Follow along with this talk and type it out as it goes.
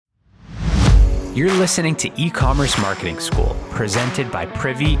You're listening to E-Commerce Marketing School, presented by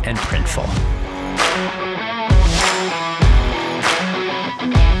Privy and Printful.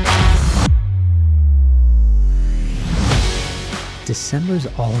 December's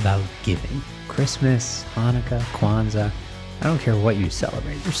all about giving. Christmas, Hanukkah, Kwanzaa, I don't care what you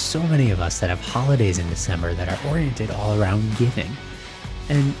celebrate. There's so many of us that have holidays in December that are oriented all around giving.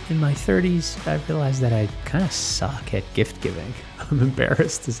 And in my 30s, I realized that I kind of suck at gift giving. I'm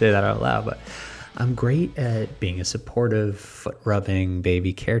embarrassed to say that out loud, but I'm great at being a supportive, foot-rubbing,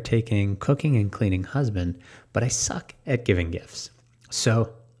 baby caretaking, cooking and cleaning husband, but I suck at giving gifts.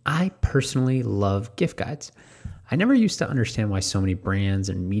 So I personally love gift guides. I never used to understand why so many brands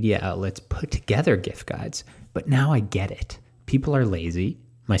and media outlets put together gift guides, but now I get it. People are lazy,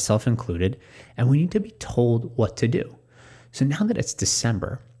 myself included, and we need to be told what to do. So now that it's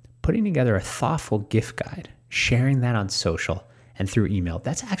December, putting together a thoughtful gift guide, sharing that on social and through email,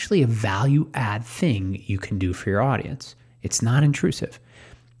 that's actually a value add thing you can do for your audience. It's not intrusive.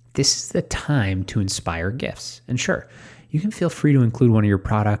 This is the time to inspire gifts. And sure, you can feel free to include one of your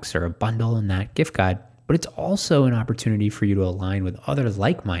products or a bundle in that gift guide, but it's also an opportunity for you to align with other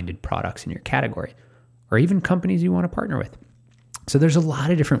like-minded products in your category, or even companies you want to partner with. So there's a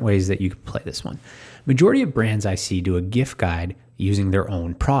lot of different ways that you can play this one. Majority of brands I see do a gift guide using their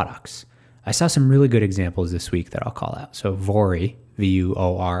own products. I saw some really good examples this week that I'll call out. So Vuori,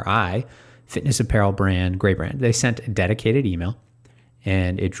 V-U-O-R-I, fitness apparel brand, great brand. They sent a dedicated email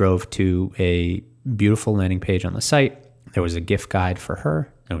and it drove to a beautiful landing page on the site. There was a gift guide for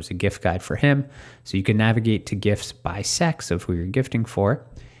her. There was a gift guide for him. So you can navigate to gifts by sex of who you're gifting for.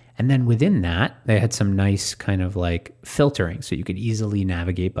 And then within that, they had some nice kind of like filtering. So you could easily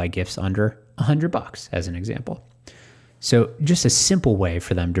navigate by gifts under $100 as an example. So just a simple way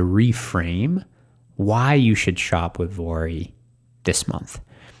for them to reframe why you should shop with Vuori this month.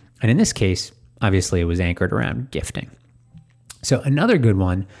 And in this case, obviously it was anchored around gifting. So another good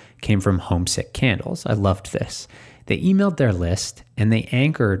one came from Homesick Candles. I loved this. They emailed their list and they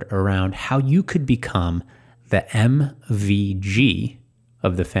anchored around how you could become the MVG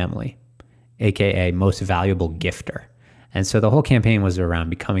of the family, aka most valuable gifter. And so the whole campaign was around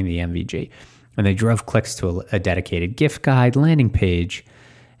becoming the MVG. And they drove clicks to a dedicated gift guide landing page.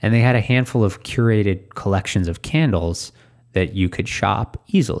 And they had a handful of curated collections of candles that you could shop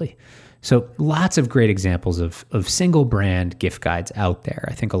easily. So lots of great examples of single brand gift guides out there.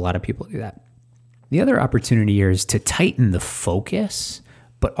 I think a lot of people do that. The other opportunity here is to tighten the focus,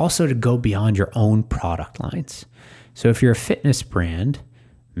 but also to go beyond your own product lines. So if you're a fitness brand,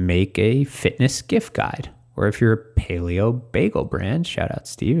 make a fitness gift guide. Or if you're a paleo bagel brand, shout out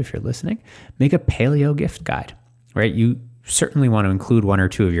Steve if you're listening, make a paleo gift guide, right? You certainly want to include one or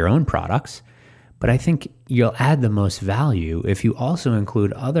two of your own products, but I think you'll add the most value if you also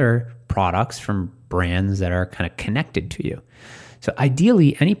include other products from brands that are kind of connected to you. So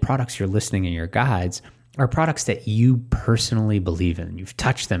ideally, any products you're listing in your guides are products that you personally believe in. You've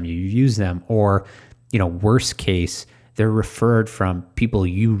touched them, you use them, or, worst case, they're referred from people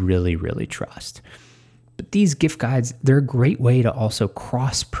you really, really trust. But these gift guides, they're a great way to also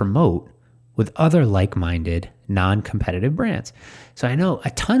cross-promote with other like-minded, non-competitive brands. So I know a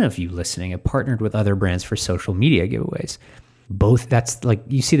ton of you listening have partnered with other brands for social media giveaways. That's like,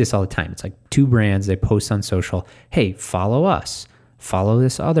 you see this all the time. It's like two brands, they post on social, hey, follow us, follow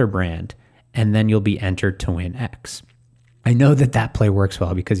this other brand, and then you'll be entered to win X. I know that play works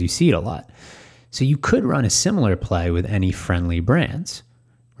well because you see it a lot. So you could run a similar play with any friendly brands,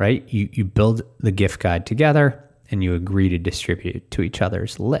 right? You build the gift guide together and you agree to distribute it to each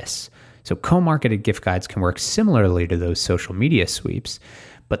other's lists. So co-marketed gift guides can work similarly to those social media sweeps,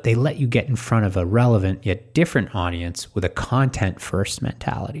 but they let you get in front of a relevant yet different audience with a content-first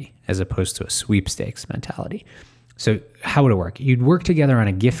mentality as opposed to a sweepstakes mentality. So how would it work? You'd work together on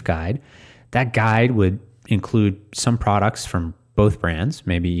a gift guide. That guide would include some products from both brands,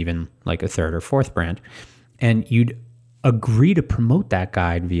 maybe even like a third or fourth brand, and you'd agree to promote that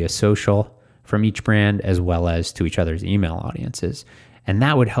guide via social from each brand as well as to each other's email audiences. And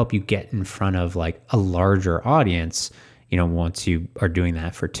that would help you get in front of like a larger audience, once you are doing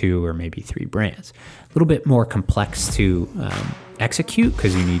that for two or maybe three brands. A little bit more complex to execute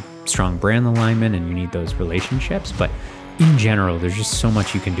because you need strong brand alignment and you need those relationships. But in general, there's just so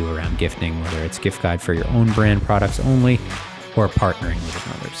much you can do around gifting, whether it's gift guide for your own brand products only or partnering with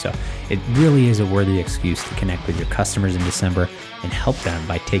another. So it really is a worthy excuse to connect with your customers in December and help them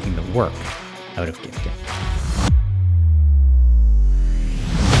by taking the work out of gifting.